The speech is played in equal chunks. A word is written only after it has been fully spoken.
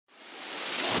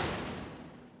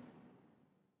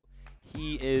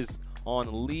is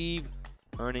on leave,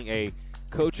 earning a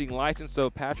coaching license, so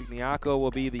Patrick Nyako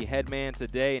will be the head man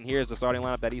today, and here's the starting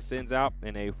lineup that he sends out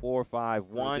in a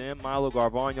 4-5-1. Milo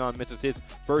Garvagnon misses his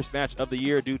first match of the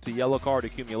year due to yellow card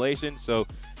accumulation, so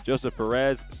Joseph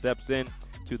Perez steps in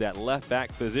to that left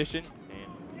back position. And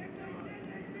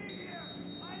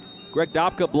Greg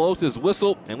Dobka blows his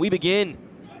whistle, and we begin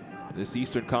this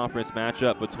Eastern Conference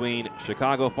matchup between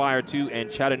Chicago Fire 2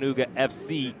 and Chattanooga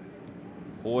FC.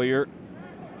 Hoyer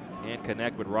can't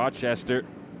connect with Rochester,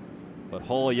 but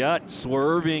Holyut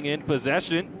swerving in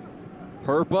possession.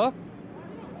 Herpa,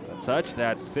 a touch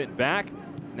that's sent back.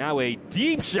 Now a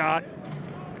deep shot.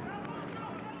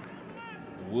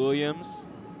 Williams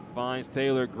finds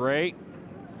Taylor Gray.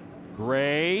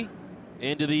 Gray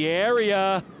into the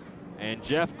area, and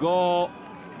Jeff Gall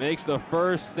makes the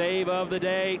first save of the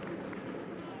day.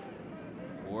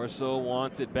 Orso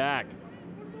wants it back.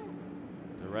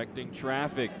 Directing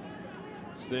traffic.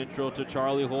 Central to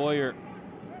Charlie Hoyer.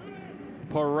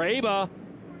 Pareba.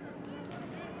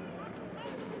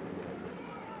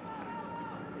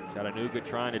 Chattanooga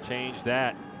trying to change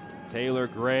that. Taylor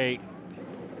Gray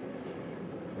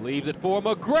leaves it for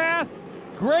McGrath.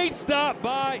 Great stop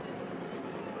by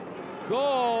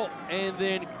Gall, and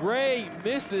then Gray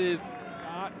misses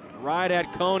right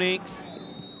at Konings.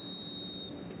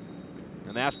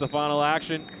 And that's the final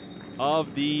action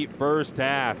of the first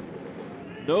half.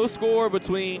 No score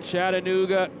between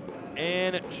Chattanooga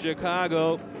and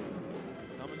Chicago.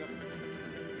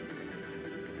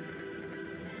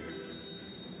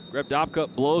 Greg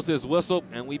Dobka blows his whistle,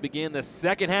 and we begin the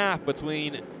second half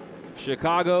between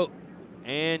Chicago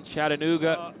and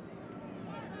Chattanooga.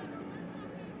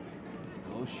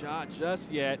 No shot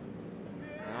just yet.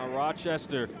 Now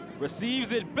Rochester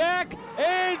receives it back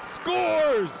and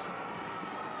scores!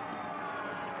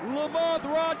 Lamont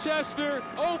Rochester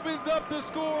opens up the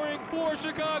scoring for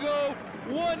Chicago,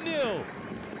 1-0.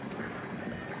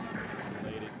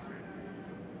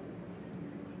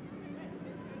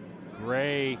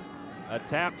 Gray, a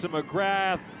tap to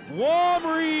McGrath,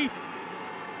 Womry.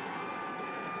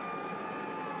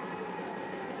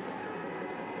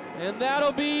 And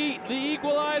that'll be the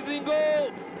equalizing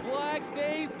goal. Flag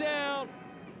stays down.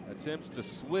 Attempts to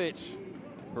switch.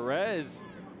 Perez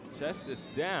chests this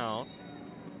down.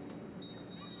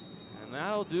 And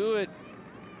that'll do it.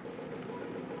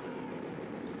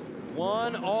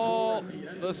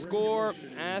 1-1 the score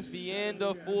at the end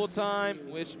of full time,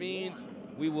 which means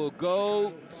we will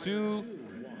go to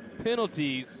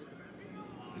penalties.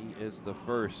 He is the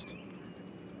first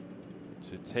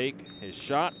to take his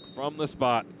shot from the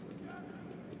spot.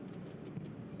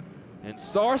 And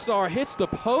Sarsar hits the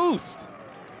post.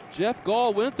 Jeff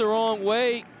Gall went the wrong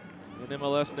way. And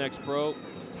MLS Next Pro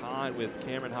was tied with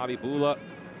Cameron Habibullah.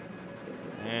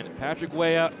 And Patrick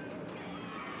Weah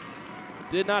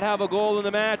did not have a goal in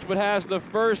the match, but has the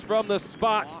first from the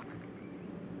spot.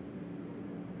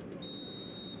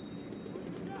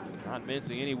 Not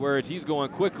mincing any words, he's going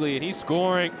quickly and he's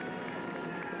scoring.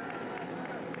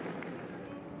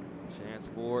 Chance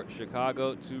for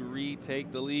Chicago to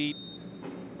retake the lead.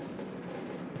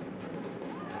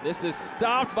 And this is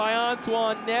stopped by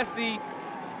Antoine Nessie.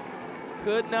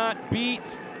 Could not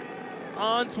beat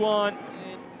Antoine.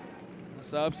 And the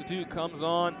substitute comes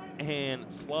on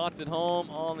and slots it home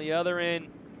on the other end.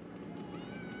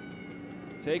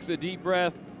 Takes a deep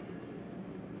breath.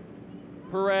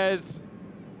 Perez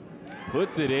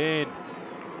puts it in.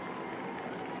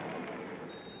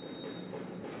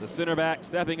 The center back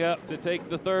stepping up to take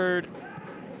the third.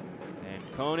 And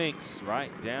Konings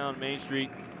right down Main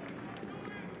Street.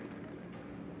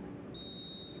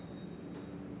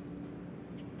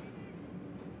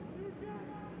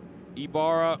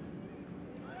 Ibarra,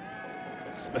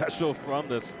 special from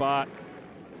the spot.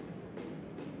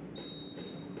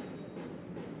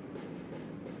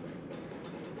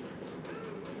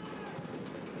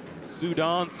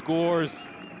 Sudan scores.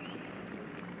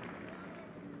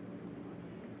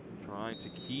 Trying to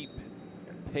keep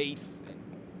pace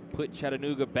and put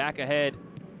Chattanooga back ahead.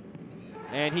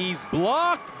 And he's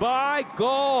blocked by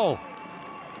Gall,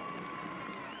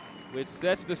 which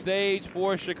sets the stage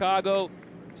for Chicago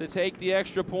to take the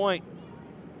extra point.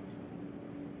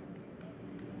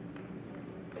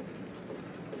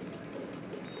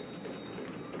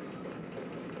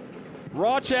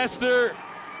 Rochester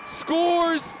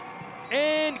scores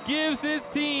and gives his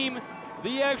team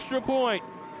the extra point.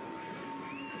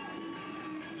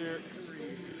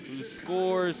 Who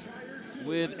scores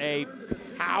with a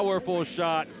powerful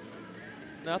shot.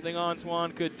 Nothing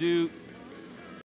Antoine could do